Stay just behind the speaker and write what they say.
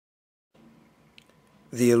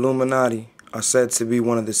The Illuminati are said to be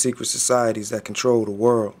one of the secret societies that control the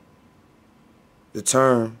world. The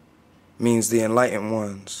term means the enlightened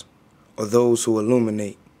ones, or those who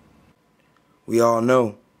illuminate. We all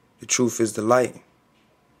know the truth is the light,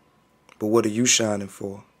 but what are you shining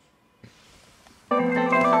for? This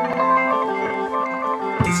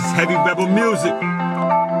is heavy rebel music.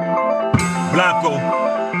 Blanco,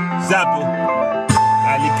 Zappa,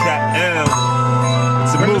 Ali Cat L.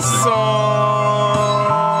 It's a movement. Let's go.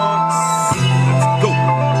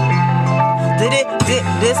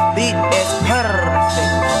 This beat is perfect.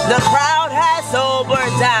 The crowd has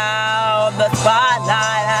sobered down. The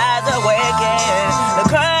spotlight has awakened. The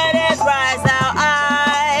curtains rise now.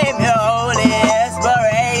 I'm your only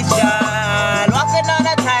inspiration. Walking on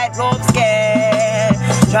a tightrope scared,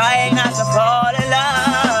 trying not to fall in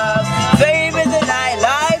love. Fame is the night,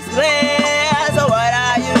 life's clear. So what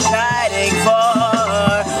are you shining for?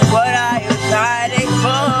 What are you shining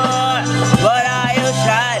for? What are you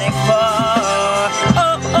shining for?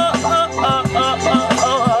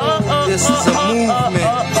 This is a movement.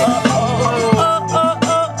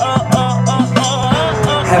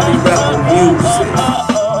 Heavy rebel music.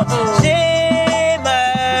 Shimmer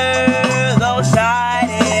those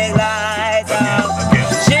shining lights out.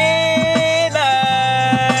 Shimmer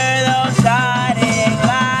those shining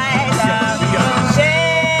lights out.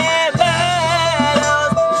 Shimmer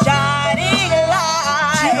those shining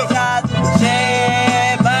lights out.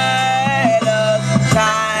 Shimmer those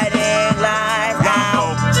shining lights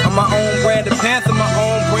out. I'm my own brand of Panther, my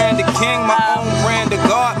own brand of King, my own brand of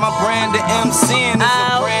God, my brand of MC, and it's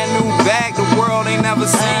a brand new bag the world ain't never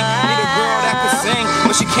seen. Need a girl that can sing,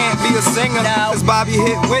 but she can't be a singer. Cause Bobby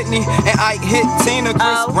hit Whitney, and Ike hit Tina,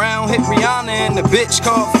 Chris Brown hit Rihanna, and the bitch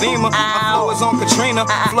called FEMA. My flow is on Katrina,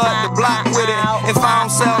 flood the block with it. If I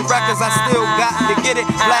don't sell records, I still got to get it.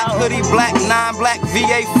 Black hoodie, black 9, black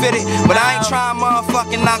VA fitted. But I ain't trying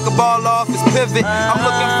motherfucking knock a ball off his pivot. I'm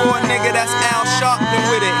looking for a nigga that's Al Sharpton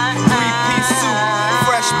with it. 3-piece suit,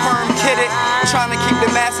 fresh perm kitted. Trying to keep the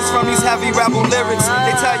masses from these heavy rebel lyrics.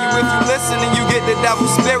 They tell you if you listen and you get the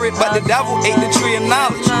devil's spirit, but the devil ate the tree of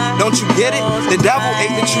knowledge. Don't you get it? The devil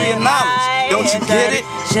ate the tree of knowledge. Don't you get it?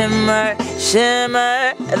 Shimmer,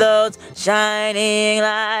 shimmer those shining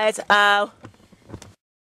lights out.